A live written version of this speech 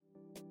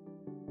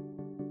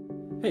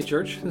Hey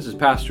church, this is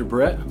Pastor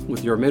Brett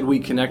with your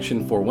midweek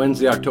connection for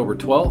Wednesday, October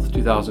 12th,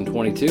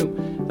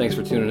 2022. Thanks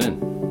for tuning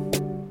in.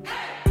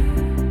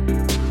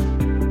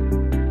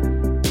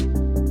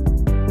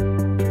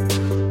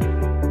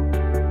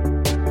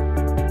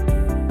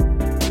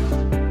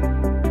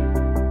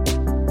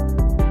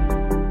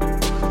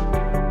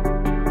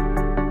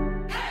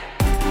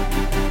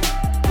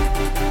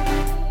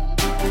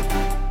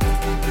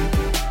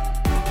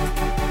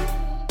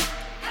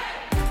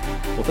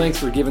 Thanks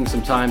for giving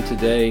some time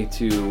today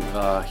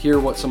to hear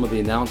what some of the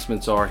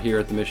announcements are here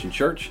at the Mission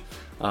Church.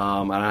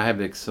 And I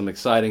have some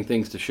exciting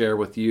things to share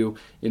with you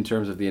in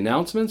terms of the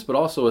announcements, but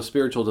also a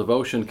spiritual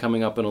devotion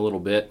coming up in a little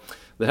bit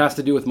that has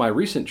to do with my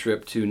recent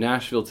trip to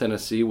Nashville,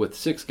 Tennessee with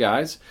 6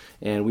 guys.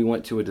 And we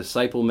went to a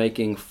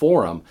disciple-making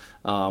forum,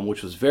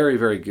 which was very,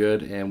 very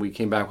good. And we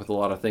came back with a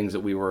lot of things that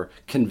we were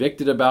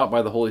convicted about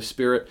by the Holy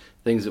Spirit,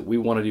 things that we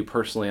want to do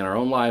personally in our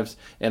own lives,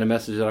 and a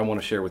message that I want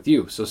to share with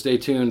you. So stay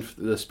tuned.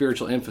 The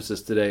spiritual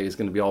emphasis today is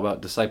going to be all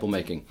about disciple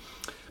making.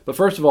 But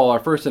first of all, our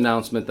first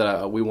announcement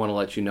that we want to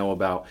let you know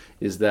about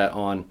is that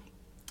on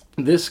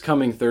this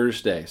coming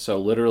Thursday, so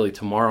literally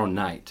tomorrow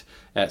night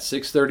at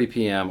 6:30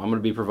 p.m., I'm going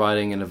to be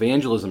providing an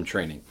evangelism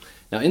training.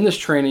 Now, in this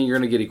training, you're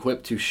going to get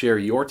equipped to share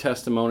your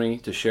testimony,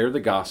 to share the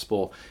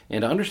gospel,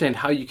 and to understand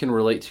how you can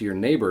relate to your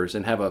neighbors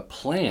and have a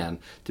plan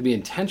to be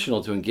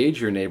intentional to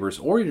engage your neighbors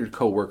or your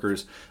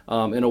coworkers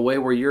in a way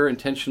where you're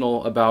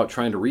intentional about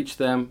trying to reach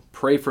them,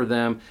 pray for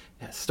them,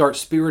 start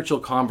spiritual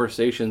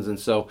conversations. And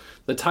so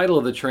the title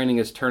of the training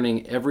is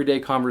Turning Everyday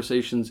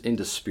Conversations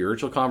into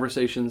Spiritual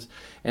Conversations.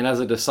 And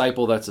as a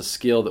disciple, that's a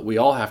skill that we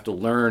all have to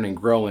learn and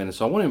grow in. And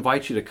so I want to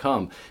invite you to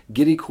come,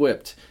 get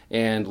equipped,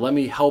 and let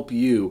me help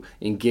you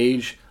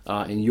engage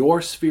in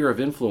your sphere of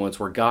influence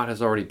where God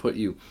has already put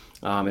you,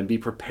 and be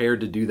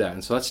prepared to do that.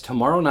 And so that's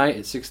tomorrow night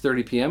at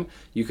 6:30 p.m.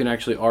 You can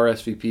actually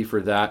RSVP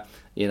for that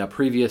in a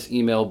previous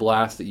email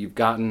blast that you've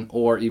gotten,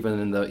 or even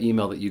in the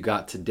email that you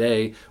got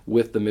today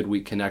with the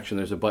midweek connection.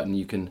 There's a button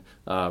you can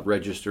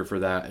register for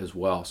that as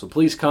well. So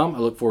please come. I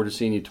look forward to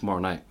seeing you tomorrow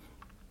night.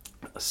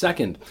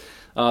 Second,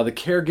 the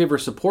Caregiver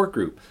Support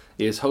Group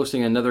is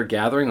hosting another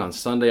gathering on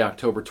Sunday,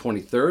 October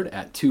 23rd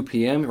at 2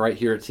 p.m. right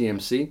here at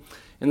TMC.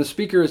 And the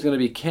speaker is going to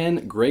be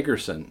Ken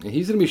Gregerson. And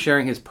he's going to be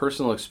sharing his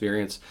personal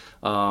experience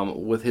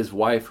with his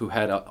wife who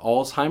had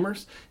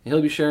Alzheimer's. And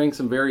he'll be sharing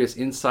some various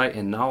insight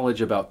and knowledge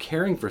about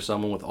caring for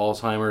someone with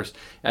Alzheimer's,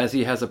 as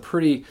he has a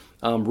pretty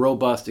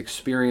robust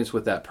experience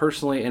with that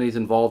personally, and he's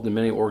involved in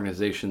many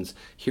organizations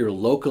here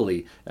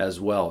locally as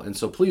well. And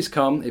so please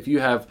come. If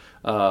you have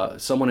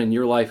someone in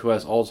your life who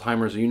has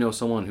Alzheimer's, or you know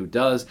someone who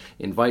does,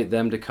 invite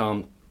them to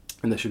come.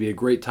 And this should be a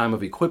great time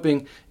of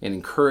equipping and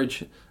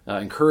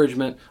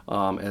encouragement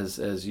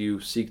as you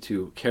seek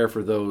to care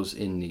for those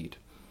in need.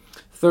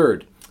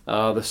 Third,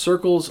 the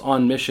Circles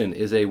on Mission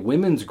is a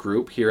women's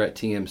group here at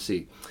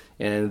TMC.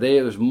 And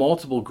there's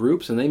multiple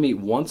groups, and they meet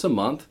once a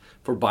month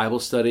for Bible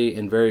study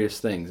and various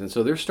things. And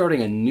so they're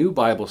starting a new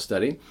Bible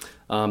study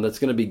that's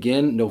going to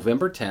begin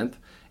November 10th.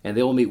 And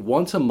they will meet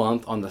once a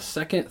month on the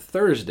second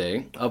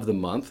Thursday of the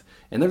month.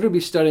 And they're going to be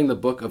studying the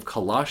book of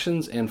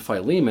Colossians and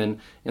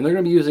Philemon. And they're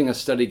going to be using a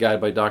study guide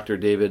by Dr.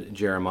 David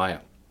Jeremiah.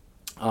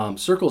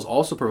 Circles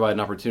also provide an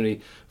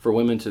opportunity for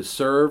women to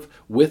serve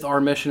with our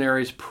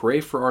missionaries,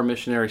 pray for our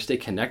missionaries, stay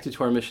connected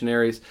to our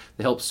missionaries.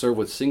 They help serve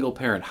with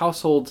single-parent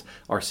households,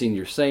 our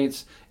senior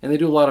saints, and they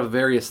do a lot of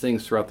various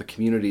things throughout the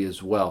community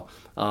as well.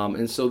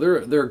 And so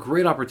they're a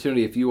great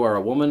opportunity if you are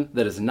a woman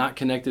that is not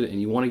connected and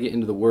you want to get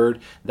into the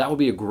Word. That will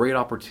be a great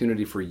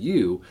opportunity for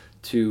you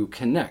to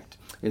connect.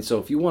 And so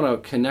if you want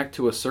to connect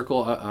to a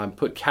circle,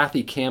 put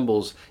Kathy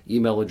Campbell's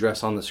email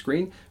address on the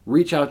screen.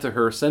 Reach out to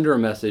her, send her a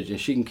message,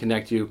 and she can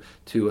connect you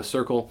to a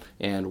circle,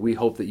 and we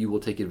hope that you will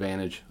take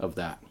advantage of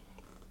that.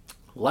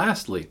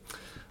 Lastly,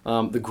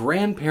 the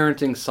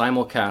grandparenting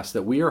simulcast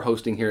that we are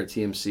hosting here at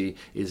TMC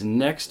is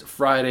next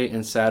Friday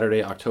and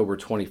Saturday, October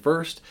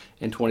 21st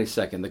and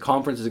 22nd. The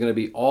conference is going to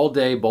be all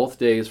day, both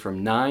days,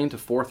 from 9 to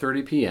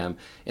 4:30 p.m.,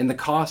 and the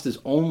cost is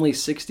only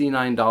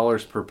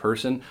 $69 per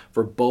person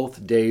for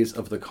both days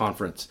of the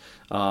conference.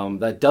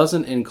 That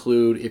doesn't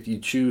include if you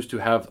choose to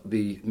have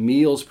the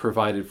meals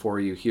provided for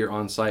you here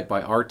on site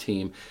by our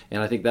team,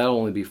 and I think that'll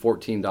only be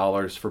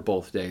 $14 for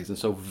both days, and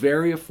so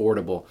very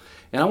affordable.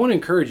 And I want to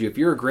encourage you, if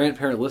you're a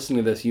grandparent listening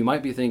to this, you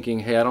might be thinking,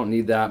 hey, I don't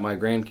need that, my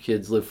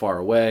grandkids live far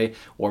away,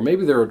 or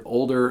maybe they're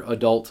older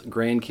adult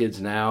grandkids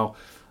now.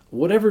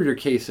 Whatever your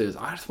case is,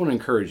 I just want to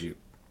encourage you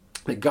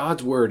that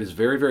God's Word is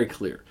very, very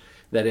clear,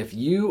 that if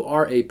you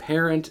are a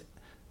parent,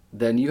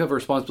 then you have a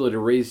responsibility to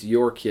raise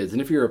your kids.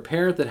 And if you're a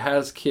parent that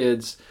has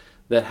kids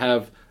that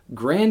have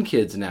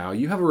grandkids now,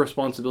 you have a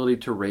responsibility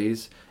to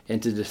raise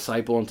and to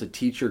disciple and to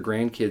teach your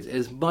grandkids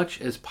as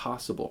much as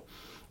possible.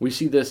 We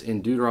see this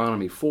in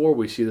Deuteronomy 4,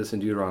 we see this in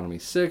Deuteronomy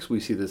 6, we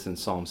see this in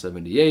Psalm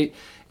 78,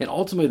 and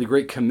ultimately the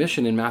Great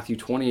Commission in Matthew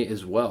 28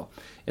 as well.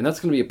 And that's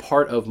going to be a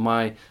part of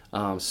my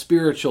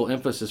spiritual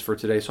emphasis for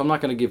today. So I'm not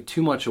going to give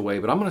too much away,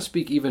 but I'm going to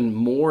speak even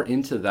more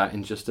into that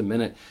in just a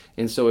minute.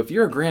 And so if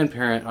you're a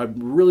grandparent,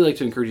 I'd really like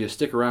to encourage you to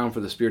stick around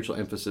for the spiritual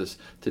emphasis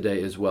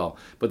today as well.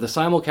 But the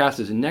simulcast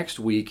is next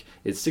week.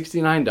 It's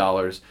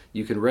 $69.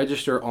 You can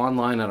register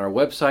online on our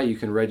website. You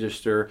can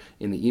register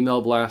in the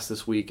email blast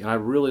this week. And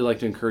I'd really like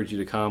to encourage you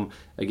to come.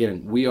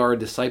 Again, we are a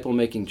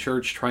disciple-making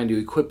church trying to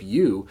equip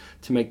you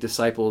to make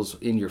disciples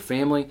in your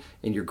family,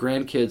 and your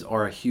grandkids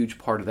are a huge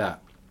part of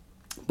that.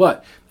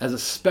 But as a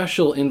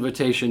special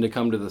invitation to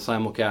come to the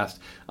simulcast,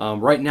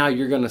 right now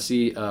you're going to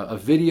see a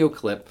video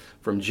clip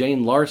from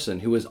Jane Larson,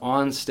 who is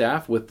on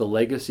staff with the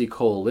Legacy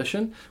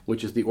Coalition,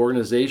 which is the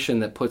organization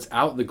that puts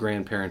out the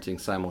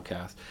grandparenting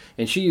simulcast.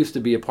 And she used to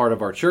be a part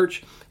of our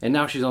church, and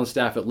now she's on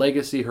staff at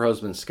Legacy. Her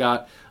husband,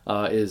 Scott,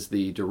 is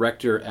the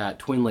director at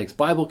Twin Lakes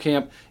Bible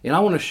Camp. And I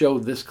want to show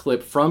this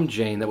clip from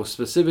Jane that was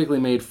specifically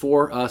made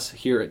for us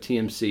here at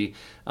TMC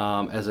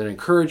as an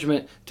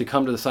encouragement to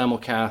come to the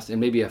simulcast, and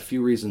maybe a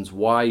few reasons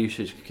why you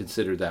should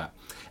consider that.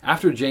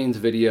 After Jane's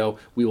video,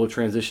 we will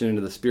transition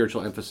into the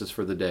spiritual emphasis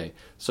for the day.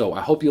 So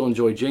I hope you'll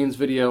enjoy Jane's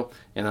video,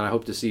 and then I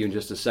hope to see you in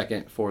just a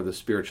second for the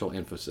spiritual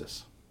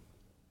emphasis.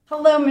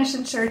 Hello,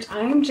 Mission Church.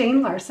 I'm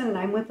Jane Larson, and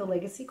I'm with the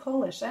Legacy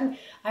Coalition.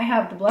 I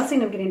have the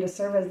blessing of getting to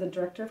serve as the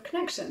Director of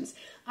Connections.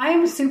 I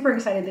am super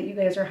excited that you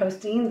guys are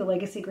hosting the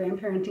Legacy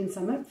Grandparenting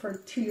Summit for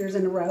 2 years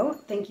in a row.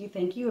 Thank you,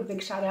 thank you. A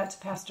big shout out to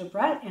Pastor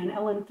Brett and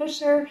Ellen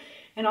Fisher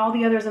and all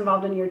the others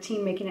involved in your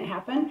team making it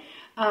happen.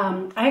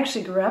 I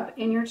actually grew up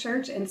in your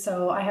church, and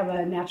so I have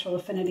a natural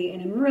affinity,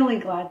 and I'm really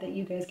glad that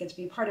you guys get to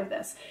be part of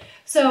this.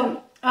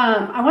 So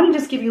I want to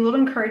just give you a little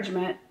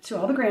encouragement to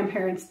all the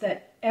grandparents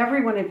that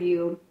every one of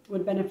you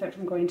would benefit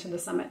from going to the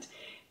summit.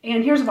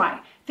 And here's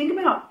why. Think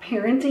about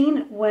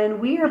parenting. When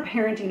we are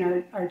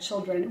parenting our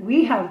children,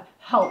 we have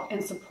help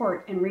and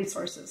support and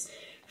resources.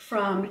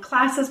 From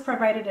classes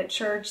provided at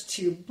church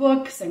to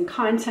books and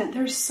content,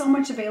 there's so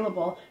much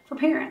available for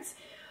parents.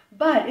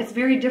 But it's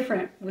very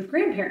different with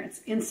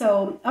grandparents. And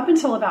so up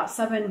until about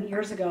 7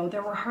 years ago,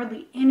 there were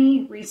hardly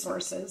any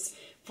resources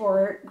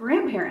for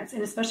grandparents,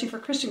 and especially for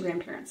Christian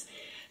grandparents.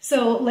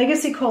 So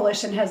Legacy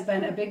Coalition has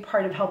been a big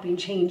part of helping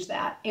change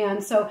that.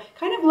 And so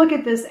kind of look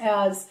at this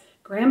as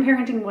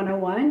Grandparenting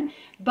 101,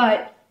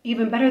 but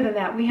even better than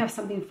that, we have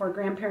something for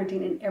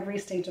grandparenting in every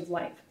stage of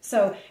life.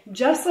 So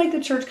just like the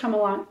church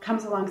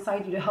comes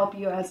alongside you to help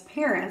you as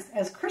parents,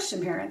 as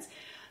Christian parents,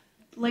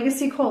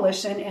 Legacy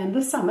Coalition and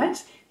the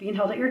Summit being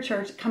held at your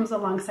church comes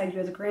alongside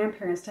you as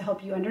grandparents to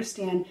help you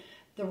understand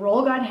the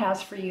role God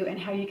has for you and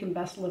how you can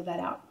best live that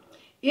out.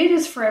 It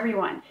is for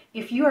everyone.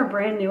 If you are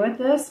brand new at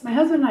this, my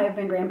husband and I have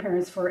been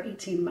grandparents for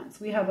 18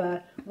 months. We have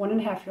a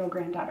 1.5-year-old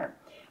granddaughter.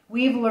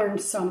 We've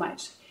learned so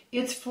much.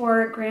 It's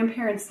for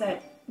grandparents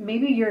that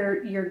maybe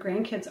your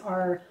grandkids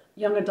are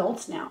young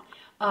adults now.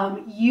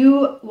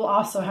 You will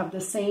also have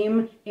the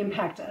same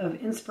impact of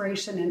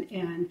inspiration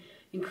and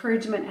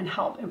encouragement and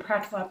help and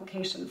practical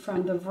application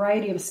from the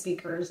variety of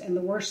speakers and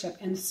the worship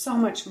and so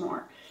much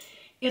more.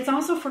 It's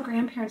also for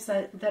grandparents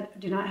that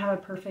do not have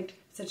a perfect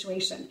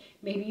situation.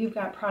 Maybe you've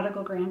got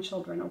prodigal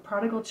grandchildren or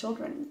prodigal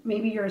children.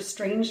 Maybe you're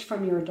estranged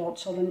from your adult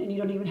children and you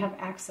don't even have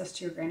access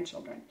to your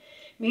grandchildren.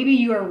 Maybe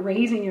you are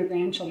raising your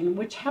grandchildren,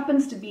 which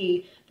happens to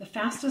be the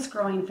fastest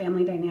growing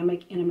family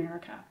dynamic in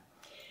America.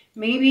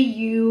 Maybe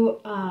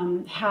you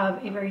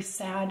have a very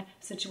sad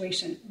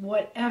situation.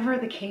 Whatever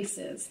the case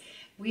is,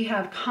 we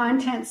have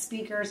content,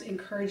 speakers,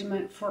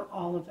 encouragement for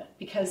all of it.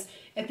 Because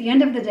at the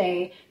end of the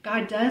day,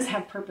 God does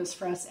have purpose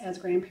for us as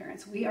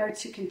grandparents. We are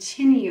to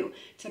continue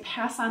to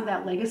pass on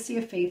that legacy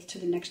of faith to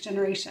the next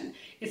generation.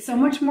 It's so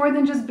much more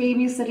than just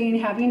babysitting,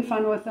 having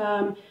fun with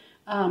them,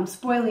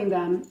 spoiling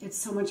them. It's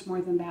so much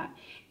more than that.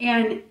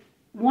 And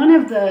one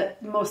of the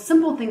most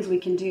simple things we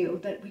can do,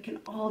 that we can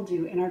all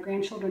do, and our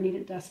grandchildren need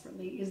it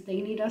desperately, is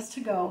they need us to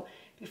go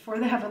before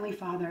the Heavenly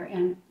Father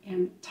and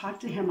talk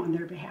to Him on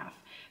their behalf.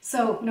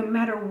 So no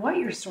matter what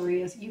your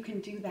story is, you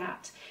can do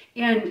that.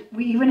 And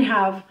we even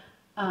have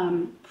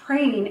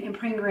praying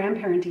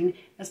grandparenting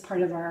as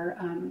part of our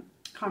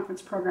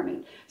conference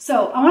programming.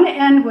 So I want to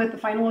end with the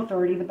final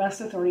authority, the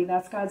best authority.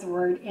 That's God's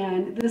Word.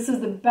 And this is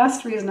the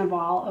best reason of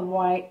all of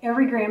why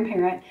every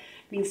grandparent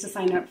needs to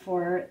sign up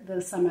for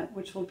the summit,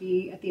 which will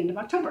be at the end of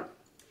October.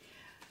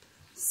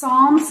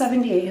 Psalm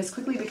 78 has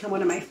quickly become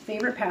one of my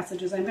favorite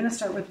passages. I'm going to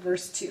start with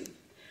verse 2.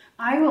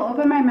 I will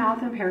open my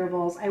mouth in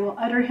parables. I will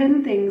utter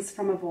hidden things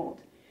from of old.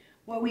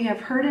 What we have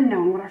heard and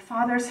known, what our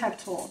fathers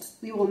have told,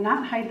 we will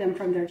not hide them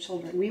from their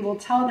children. We will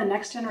tell the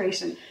next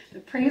generation the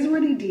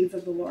praiseworthy deeds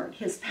of the Lord,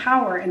 His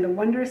power and the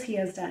wonders He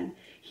has done.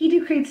 He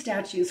decreed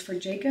statutes for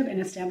Jacob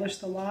and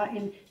established the law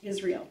in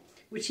Israel,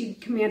 which He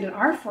commanded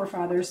our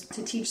forefathers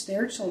to teach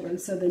their children,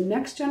 so the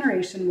next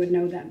generation would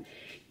know them,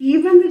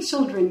 even the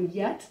children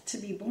yet to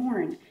be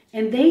born.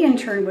 And they in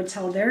turn would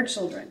tell their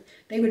children.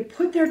 They would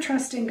put their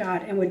trust in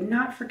God and would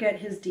not forget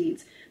His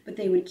deeds, but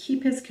they would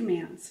keep His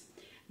commands.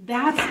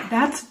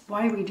 That's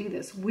why we do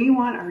this. We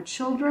want our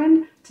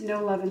children to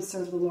know, love, and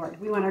serve the Lord.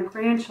 We want our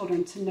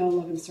grandchildren to know,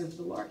 love, and serve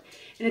the Lord.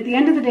 And at the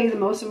end of the day, the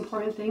most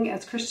important thing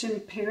as Christian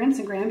parents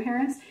and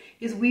grandparents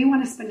is we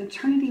want to spend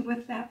eternity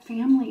with that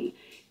family,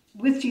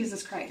 with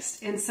Jesus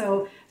Christ. And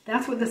so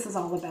that's what this is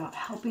all about,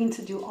 helping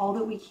to do all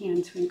that we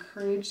can to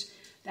encourage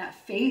that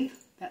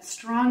faith, that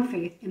strong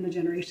faith in the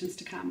generations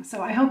to come.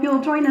 So I hope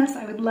you'll join us.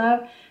 I would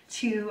love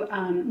to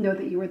know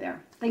that you were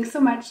there. Thanks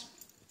so much.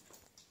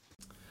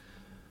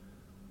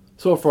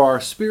 So for our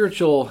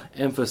spiritual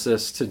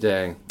emphasis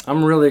today,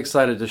 I'm really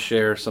excited to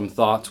share some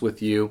thoughts with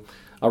you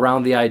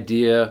around the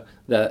idea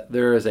that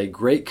there is a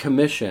Great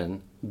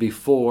Commission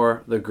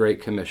before the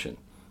Great Commission.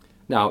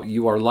 Now,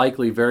 you are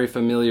likely very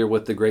familiar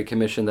with the Great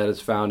Commission that is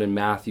found in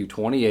Matthew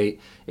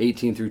 28,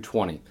 18 through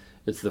 20.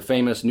 It's the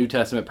famous New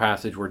Testament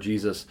passage where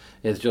Jesus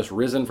is just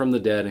risen from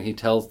the dead and he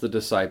tells the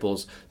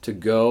disciples to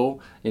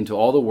go into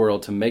all the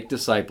world to make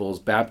disciples,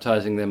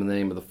 baptizing them in the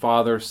name of the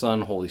Father,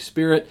 Son, Holy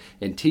Spirit,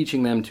 and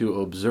teaching them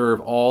to observe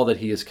all that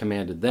he has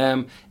commanded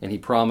them, and he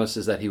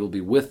promises that he will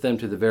be with them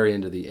to the very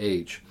end of the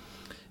age.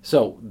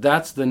 So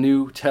that's the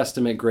New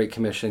Testament Great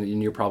Commission,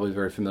 and you're probably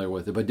very familiar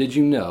with it. But did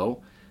you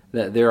know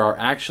that there are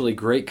actually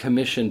Great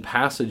Commission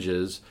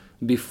passages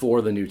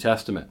before the New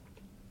Testament?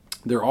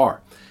 There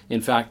are. In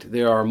fact,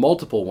 there are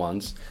multiple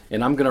ones,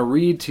 and I'm going to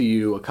read to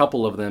you a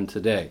couple of them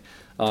today.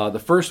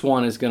 The first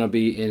one is going to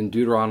be in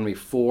Deuteronomy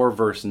 4,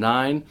 verse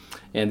 9,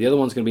 and the other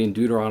one's going to be in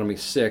Deuteronomy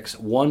 6,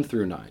 1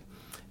 through 9.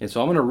 And so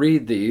I'm going to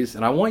read these,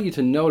 and I want you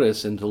to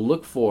notice and to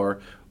look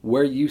for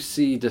where you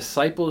see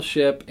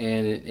discipleship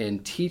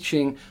and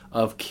teaching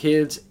of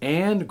kids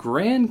and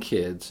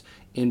grandkids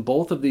in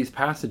both of these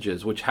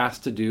passages, which has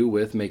to do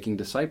with making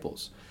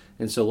disciples.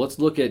 And so let's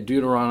look at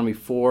Deuteronomy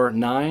 4,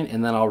 9,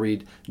 and then I'll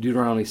read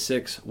Deuteronomy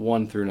 6,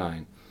 1 through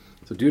 9.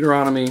 So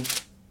Deuteronomy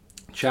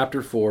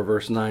chapter 4,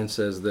 verse 9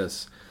 says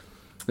this.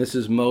 This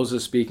is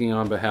Moses speaking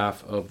on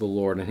behalf of the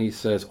Lord, and he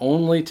says,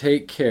 "Only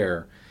take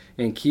care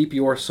and keep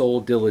your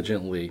soul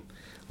diligently,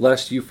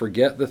 lest you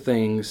forget the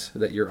things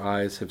that your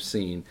eyes have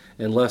seen,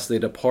 and lest they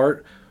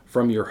depart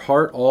from your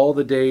heart all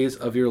the days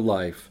of your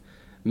life.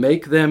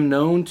 Make them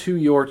known to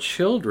your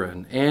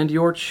children and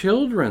your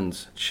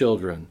children's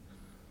children."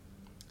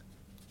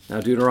 Now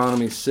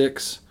Deuteronomy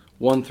 6,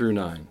 1 through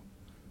 9.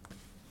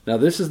 "Now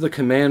this is the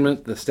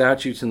commandment, the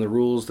statutes, and the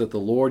rules that the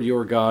Lord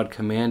your God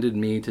commanded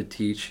me to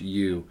teach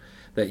you,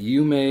 that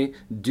you may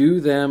do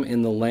them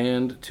in the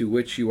land to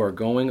which you are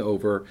going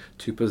over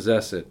to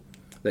possess it,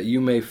 that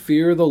you may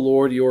fear the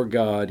Lord your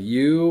God,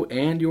 you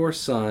and your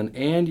son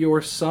and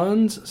your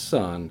son's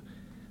son,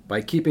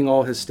 by keeping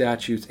all his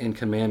statutes and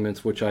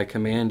commandments which I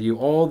command you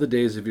all the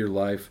days of your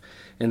life,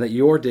 and that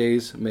your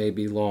days may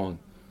be long.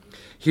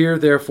 Hear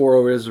therefore,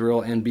 O Israel,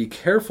 and be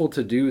careful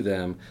to do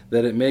them,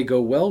 that it may go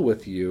well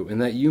with you,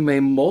 and that you may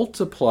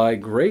multiply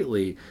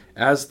greatly,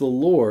 as the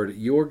Lord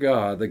your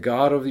God, the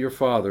God of your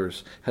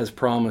fathers, has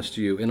promised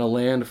you, in a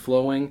land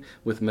flowing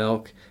with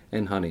milk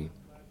and honey.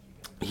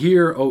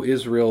 Hear, O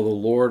Israel, the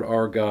Lord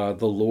our God,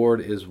 the Lord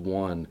is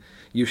one.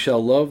 You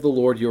shall love the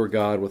Lord your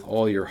God with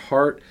all your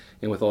heart,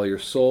 and with all your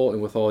soul,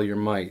 and with all your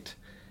might.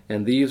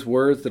 And these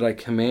words that I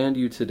command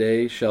you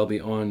today shall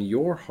be on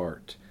your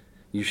heart.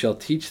 You shall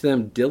teach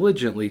them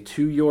diligently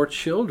to your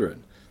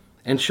children,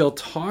 and shall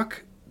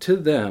talk to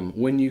them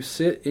when you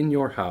sit in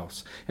your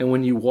house, and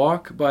when you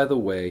walk by the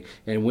way,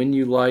 and when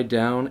you lie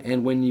down,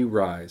 and when you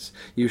rise.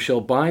 You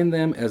shall bind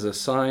them as a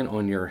sign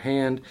on your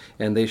hand,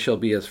 and they shall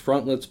be as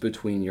frontlets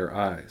between your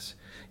eyes.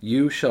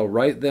 You shall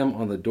write them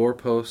on the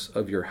doorposts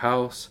of your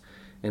house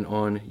and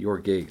on your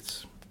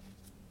gates."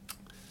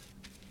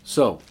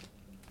 So,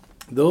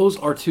 those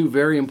are two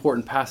very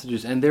important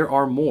passages, and there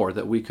are more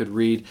that we could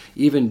read.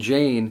 Even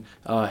Jane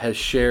has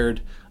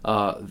shared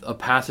a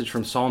passage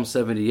from Psalm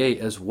 78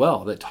 as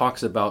well that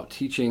talks about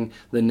teaching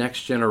the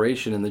next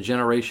generation and the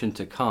generation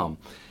to come.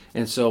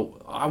 And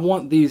so I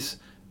want these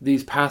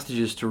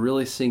passages to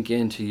really sink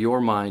into your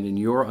mind and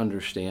your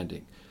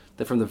understanding.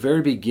 That from the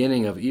very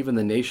beginning of even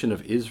the nation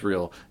of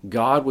Israel,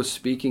 God was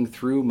speaking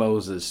through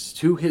Moses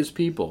to his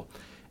people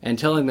and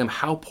telling them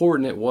how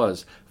important it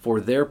was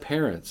for their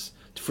parents,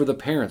 for the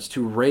parents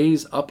to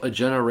raise up a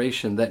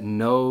generation that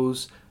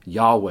knows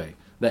Yahweh,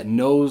 that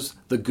knows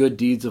the good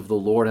deeds of the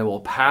Lord, and will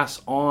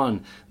pass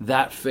on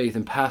that faith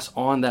and pass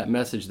on that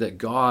message that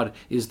God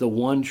is the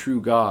one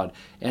true God,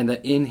 and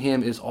that in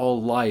him is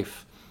all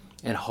life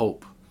and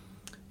hope.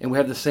 And we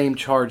have the same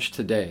charge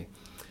today.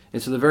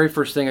 And so the very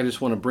first thing I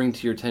just want to bring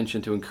to your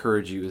attention to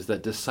encourage you is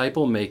that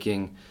disciple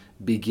making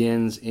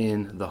begins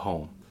in the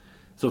home.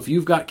 So if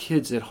you've got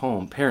kids at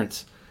home,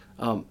 parents,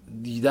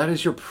 that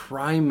is your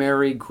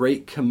primary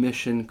Great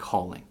Commission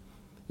calling,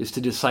 is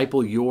to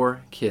disciple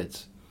your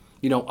kids.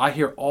 You know, I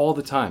hear all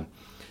the time,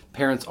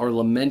 parents are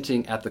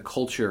lamenting at the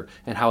culture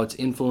and how it's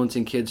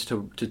influencing kids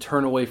to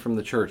turn away from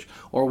the church.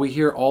 Or we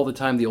hear all the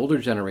time the older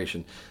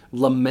generation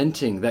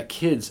lamenting that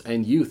kids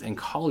and youth and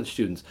college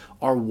students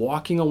are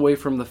walking away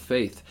from the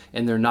faith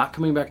and they're not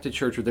coming back to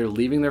church, or they're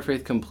leaving their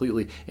faith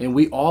completely. And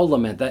we all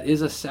lament. That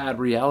is a sad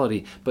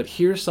reality. But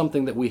here's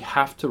something that we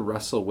have to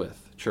wrestle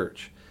with,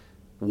 church.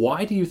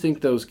 Why do you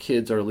think those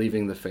kids are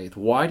leaving the faith?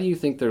 Why do you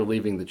think they're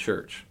leaving the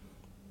church?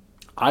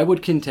 I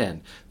would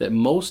contend that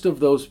most of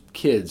those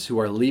kids who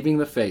are leaving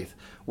the faith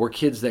were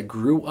kids that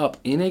grew up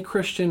in a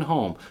Christian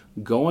home,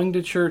 going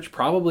to church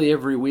probably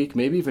every week,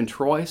 maybe even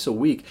twice a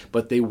week,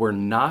 but they were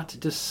not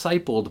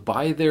discipled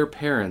by their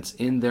parents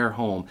in their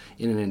home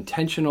in an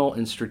intentional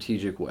and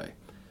strategic way.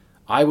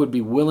 I would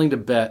be willing to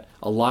bet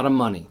a lot of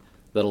money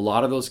that a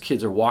lot of those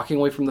kids are walking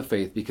away from the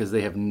faith because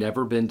they have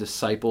never been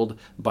discipled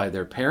by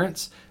their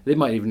parents. They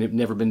might even have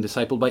never been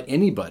discipled by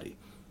anybody.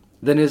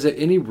 Then is it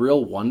any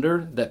real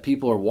wonder that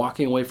people are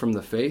walking away from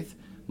the faith?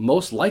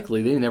 Most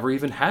likely they never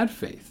even had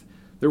faith.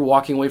 They're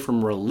walking away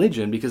from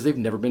religion because they've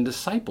never been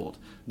discipled.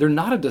 They're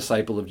not a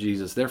disciple of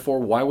Jesus. Therefore,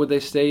 why would they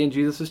stay in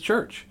Jesus'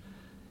 church?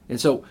 And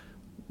so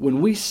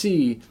when we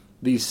see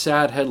these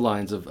sad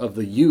headlines of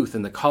the youth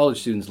and the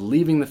college students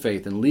leaving the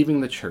faith and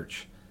leaving the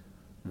church,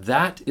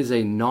 that is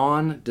a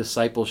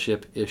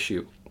non-discipleship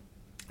issue.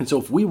 And so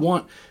if we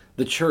want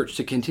the church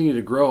to continue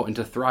to grow and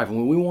to thrive, and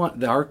when we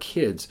want our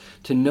kids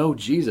to know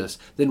Jesus,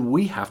 then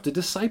we have to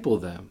disciple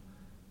them.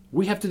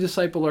 We have to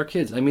disciple our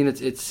kids. I mean,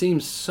 it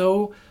seems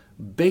so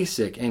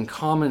basic and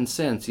common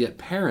sense, yet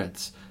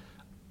parents,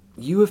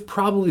 you have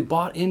probably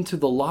bought into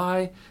the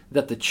lie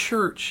that the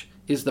church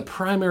is the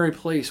primary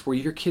place where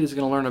your kid is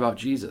going to learn about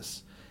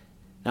Jesus.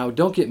 Now,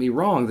 don't get me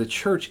wrong, the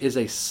church is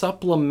a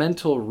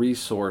supplemental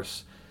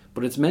resource,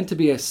 but it's meant to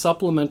be a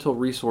supplemental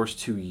resource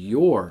to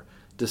your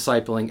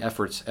discipling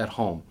efforts at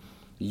home.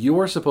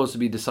 You're supposed to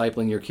be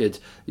discipling your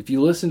kids. If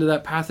you listen to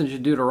that passage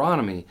in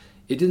Deuteronomy,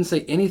 it didn't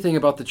say anything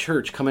about the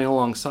church coming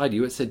alongside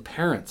you. It said,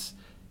 parents,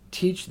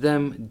 teach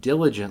them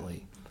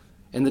diligently.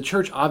 And the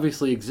church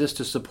obviously exists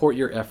to support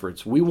your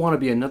efforts. We want to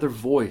be another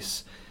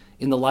voice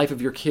in the life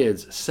of your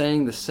kids,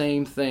 saying the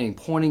same thing,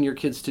 pointing your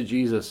kids to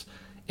Jesus,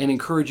 and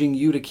encouraging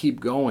you to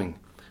keep going.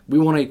 We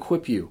want to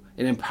equip you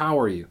and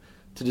empower you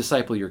to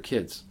disciple your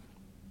kids.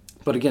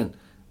 But again,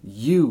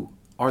 you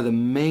are the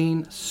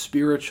main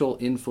spiritual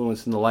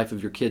influence in the life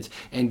of your kids.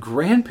 And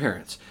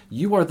grandparents,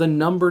 you are the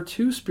number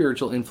 2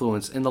 spiritual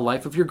influence in the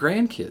life of your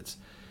grandkids.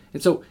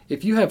 And so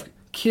if you have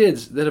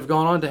kids that have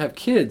gone on to have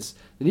kids,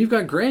 then you've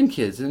got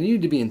grandkids, and you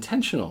need to be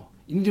intentional.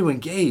 You need to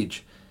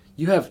engage.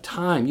 You have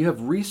time, you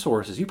have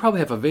resources, you probably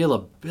have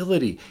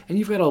availability, and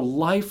you've got a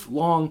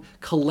lifelong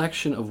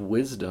collection of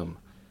wisdom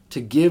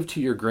to give to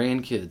your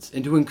grandkids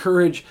and to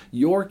encourage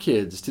your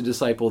kids to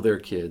disciple their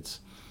kids.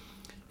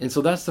 And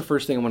so that's the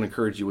first thing I want to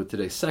encourage you with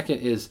today.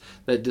 Second is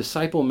that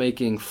disciple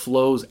making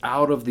flows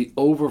out of the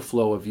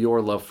overflow of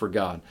your love for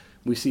God.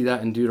 We see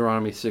that in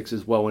Deuteronomy 6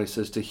 as well when he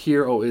says, to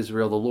hear, O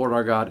Israel, the Lord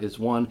our God is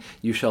one.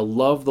 You shall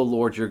love the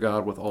Lord your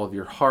God with all of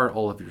your heart,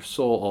 all of your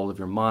soul, all of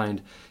your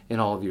mind, and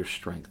all of your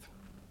strength.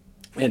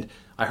 And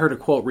I heard a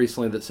quote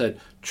recently that said,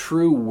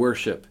 true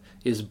worship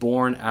is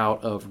born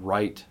out of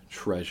right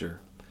treasure.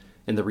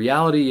 And the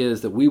reality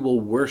is that we will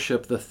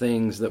worship the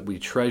things that we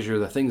treasure,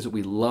 the things that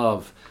we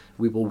love.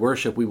 We will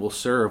worship, we will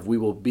serve, we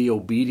will be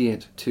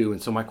obedient to. And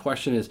so my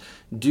question is,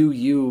 do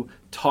you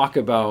talk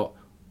about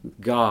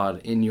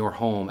God in your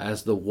home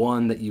as the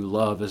one that you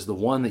love, as the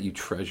one that you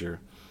treasure?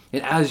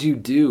 And as you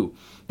do,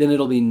 then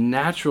it'll be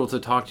natural to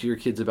talk to your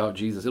kids about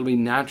Jesus. It'll be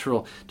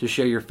natural to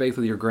share your faith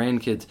with your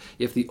grandkids.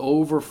 If the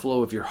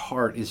overflow of your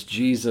heart is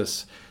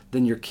Jesus,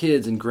 then your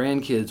kids and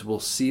grandkids will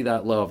see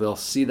that love. They'll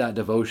see that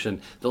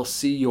devotion. They'll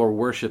see your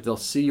worship. They'll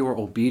see your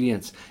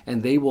obedience,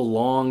 and they will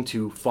long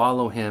to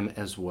follow him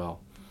as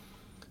well.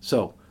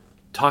 So,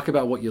 talk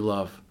about what you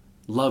love.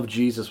 Love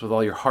Jesus with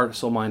all your heart,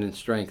 soul, mind, and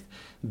strength.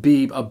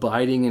 Be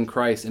abiding in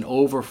Christ and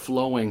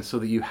overflowing so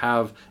that you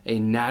have a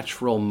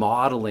natural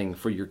modeling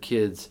for your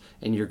kids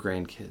and your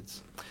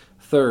grandkids.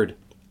 Third,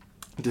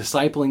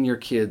 discipling your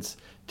kids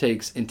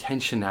takes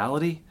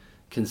intentionality,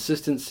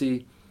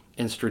 consistency,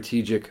 and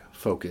strategic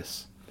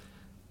focus.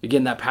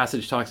 Again, that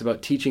passage talks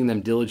about teaching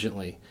them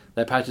diligently.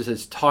 That passage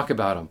says talk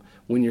about them.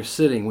 When you're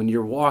sitting, when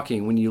you're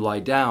walking, when you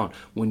lie down,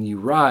 when you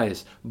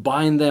rise,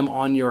 bind them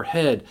on your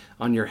head,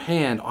 on your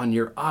hand, on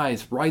your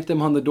eyes, write them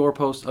on the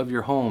doorposts of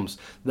your homes.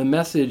 The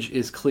message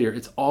is clear.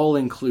 It's all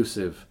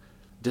inclusive.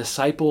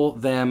 Disciple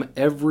them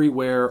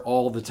everywhere,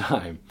 all the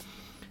time.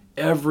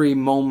 Every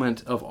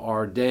moment of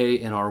our day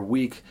and our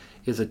week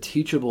is a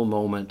teachable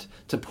moment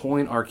to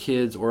point our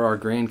kids or our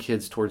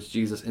grandkids towards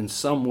Jesus in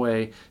some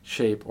way,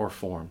 shape, or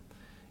form.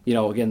 You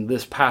know, again,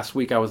 this past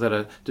week I was at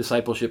a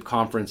discipleship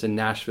conference in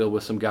Nashville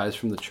with some guys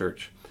from the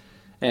church.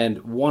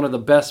 And one of the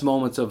best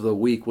moments of the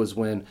week was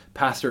when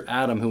Pastor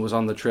Adam, who was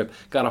on the trip,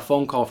 got a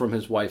phone call from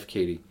his wife,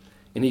 Katie.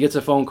 And he gets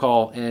a phone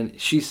call,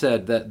 and she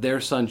said that their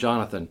son,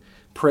 Jonathan,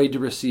 prayed to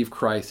receive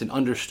Christ and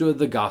understood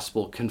the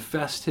gospel,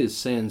 confessed his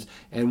sins,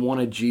 and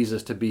wanted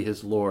Jesus to be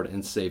his Lord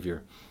and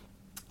Savior.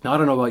 Now, I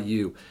don't know about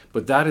you,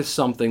 but that is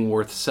something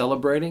worth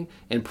celebrating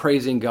and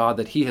praising God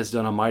that he has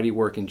done a mighty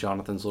work in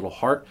Jonathan's little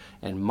heart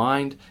and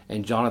mind,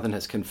 and Jonathan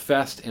has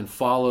confessed and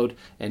followed,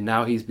 and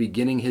now he's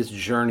beginning his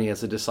journey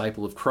as a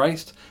disciple of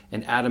Christ,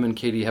 and Adam and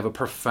Katie have a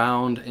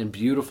profound and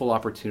beautiful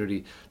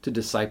opportunity to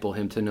disciple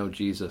him to know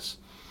Jesus.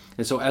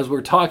 And so as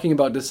we're talking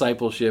about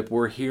discipleship,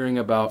 we're hearing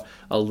about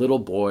a little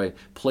boy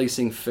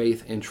placing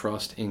faith and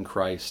trust in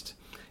Christ.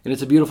 And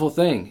it's a beautiful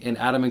thing. And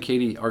Adam and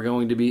Katie are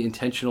going to be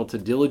intentional to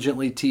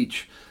diligently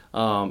teach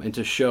and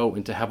to show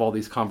and to have all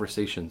these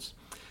conversations.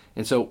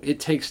 And so it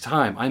takes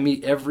time. I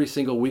meet every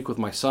single week with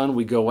my son.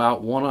 We go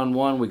out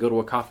one-on-one. We go to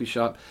a coffee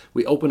shop.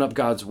 We open up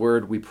God's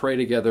Word. We pray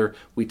together.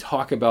 We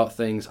talk about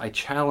things. I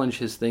challenge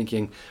his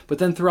thinking. But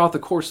then throughout the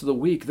course of the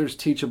week, there's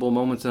teachable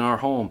moments in our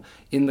home,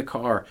 in the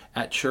car,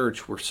 at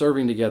church. We're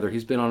serving together.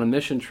 He's been on a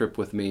mission trip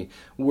with me.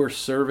 We're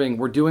serving.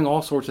 We're doing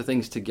all sorts of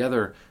things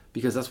together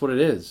because that's what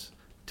it is.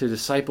 To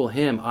disciple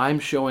him, I'm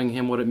showing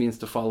him what it means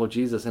to follow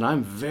Jesus. And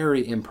I'm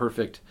very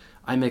imperfect.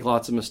 I make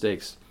lots of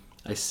mistakes.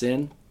 I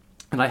sin.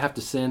 And I have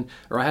to sin,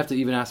 or I have to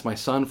even ask my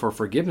son for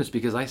forgiveness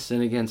because I sin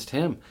against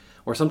him.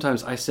 Or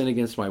sometimes I sin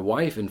against my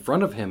wife in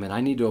front of him, and I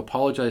need to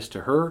apologize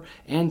to her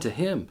and to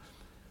him.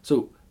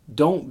 So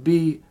don't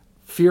be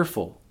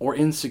fearful or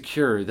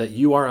insecure that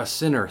you are a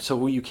sinner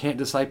so you can't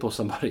disciple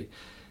somebody.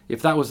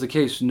 If that was the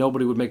case,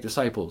 nobody would make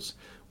disciples.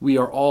 We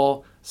are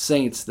all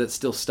saints that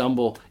still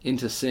stumble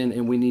into sin,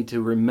 and we need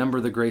to remember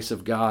the grace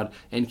of God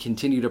and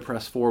continue to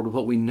press forward with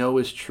what we know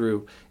is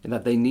true, and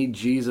that they need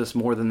Jesus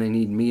more than they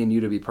need me and you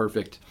to be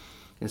perfect.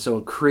 And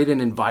so create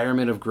an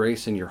environment of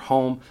grace in your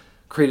home.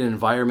 Create an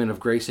environment of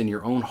grace in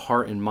your own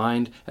heart and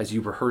mind as you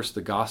rehearse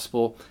the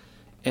gospel.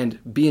 And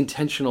be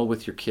intentional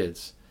with your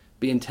kids.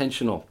 Be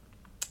intentional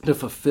to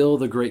fulfill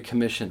the Great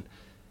Commission.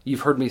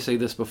 You've heard me say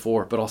this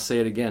before, but I'll say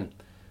it again.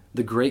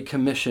 The Great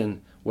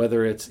Commission,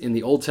 whether it's in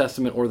the Old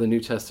Testament or the New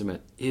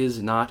Testament,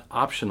 is not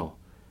optional.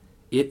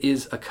 It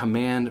is a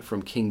command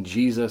from King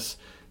Jesus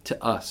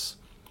to us.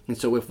 And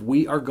so if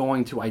we are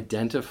going to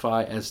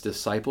identify as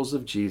disciples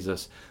of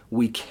Jesus,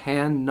 we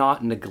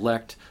cannot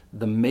neglect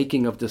the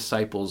making of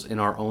disciples in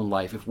our own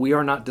life. If we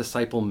are not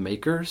disciple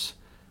makers,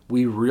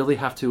 we really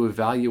have to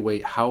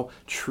evaluate how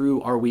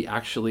true are we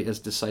actually as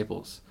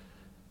disciples.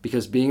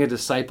 Because being a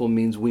disciple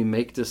means we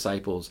make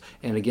disciples.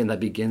 And again, that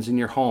begins in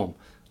your home,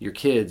 your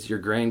kids, your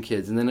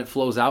grandkids, and then it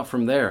flows out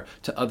from there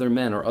to other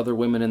men or other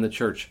women in the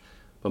church.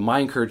 But my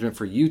encouragement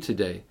for you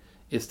today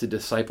is to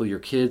disciple your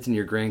kids and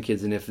your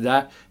grandkids. And if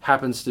that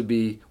happens to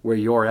be where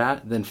you're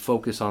at, then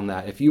focus on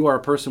that. If you are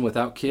a person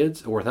without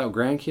kids or without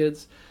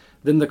grandkids,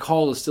 then the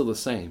call is still the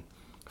same.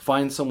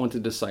 Find someone to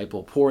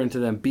disciple, pour into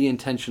them, be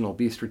intentional,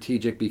 be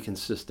strategic, be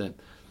consistent.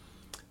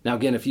 Now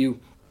again, if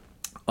you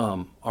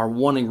are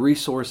wanting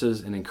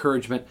resources and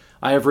encouragement,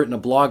 I have written a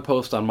blog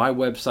post on my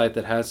website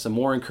that has some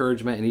more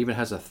encouragement and even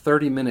has a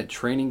 30-minute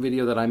training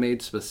video that I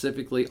made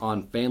specifically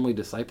on family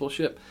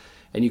discipleship.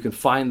 And you can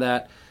find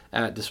that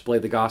at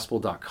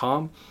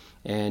displaythegospel.com,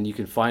 and you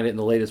can find it in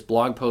the latest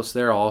blog post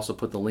there. I'll also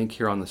put the link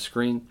here on the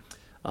screen.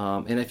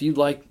 And if you'd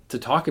like to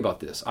talk about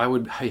this, I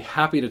would be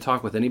happy to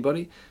talk with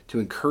anybody, to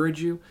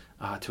encourage you,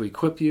 to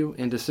equip you,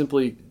 and to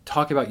simply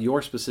talk about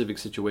your specific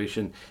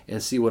situation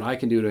and see what I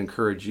can do to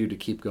encourage you to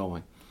keep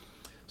going.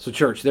 So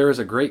church, there is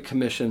a Great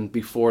Commission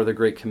before the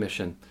Great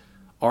Commission.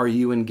 Are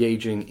you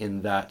engaging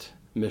in that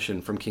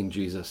mission from King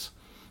Jesus?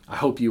 I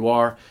hope you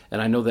are, and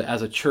I know that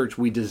as a church,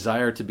 we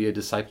desire to be a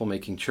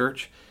disciple-making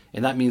church,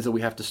 and that means that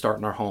we have to start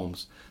in our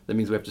homes. That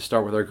means we have to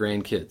start with our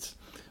grandkids,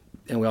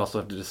 and we also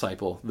have to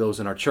disciple those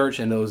in our church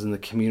and those in the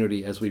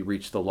community as we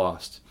reach the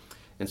lost.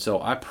 And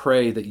so I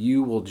pray that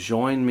you will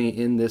join me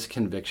in this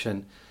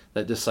conviction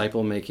that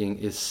disciple-making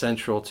is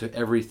central to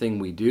everything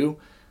we do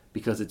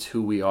because it's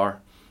who we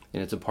are,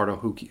 and it's a part of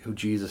who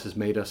Jesus has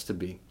made us to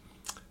be.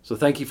 So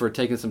thank you for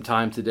taking some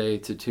time today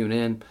to tune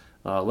in.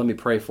 Let me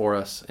pray for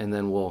us, and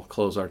then we'll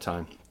close our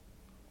time.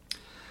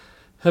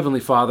 Heavenly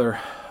Father,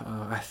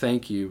 I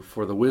thank you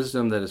for the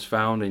wisdom that is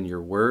found in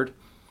your word.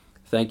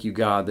 Thank you,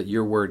 God, that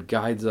your word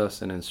guides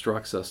us and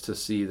instructs us to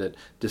see that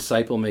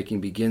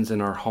disciple-making begins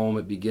in our home.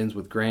 It begins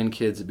with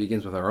grandkids. It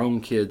begins with our own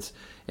kids,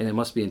 and it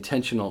must be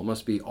intentional. It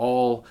must be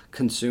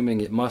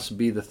all-consuming. It must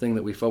be the thing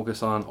that we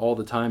focus on all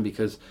the time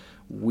because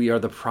we are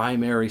the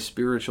primary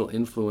spiritual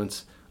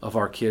influence of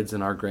our kids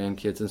and our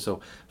grandkids. And so,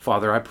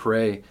 Father, I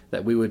pray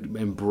that we would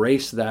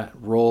embrace that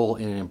role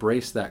and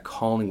embrace that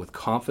calling with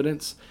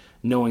confidence,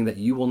 knowing that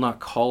you will not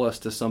call us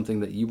to something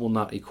that you will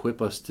not equip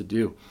us to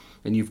do.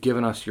 And you've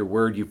given us your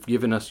word, you've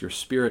given us your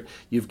spirit,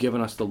 you've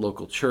given us the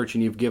local church,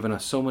 and you've given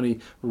us so many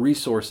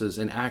resources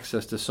and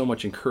access to so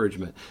much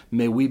encouragement.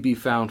 May we be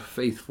found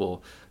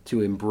faithful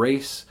to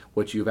embrace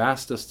what you've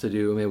asked us to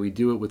do. May we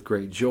do it with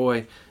great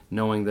joy,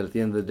 knowing that at the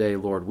end of the day,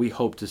 Lord, we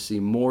hope to see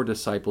more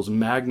disciples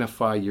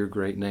magnify your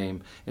great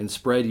name and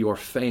spread your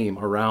fame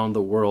around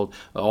the world,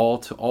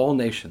 to all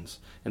nations,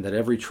 and that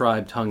every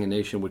tribe, tongue, and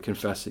nation would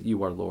confess that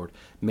you are Lord.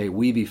 May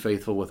we be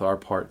faithful with our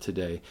part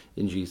today.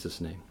 In Jesus'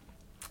 name,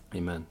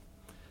 amen.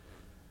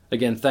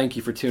 Again, thank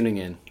you for tuning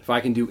in. If I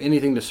can do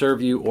anything to serve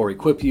you or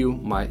equip you,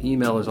 my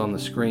email is on the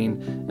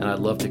screen, and I'd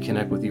love to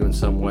connect with you in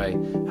some way.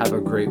 Have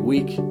a great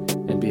week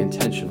and be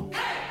intentional.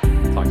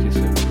 Talk to you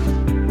soon.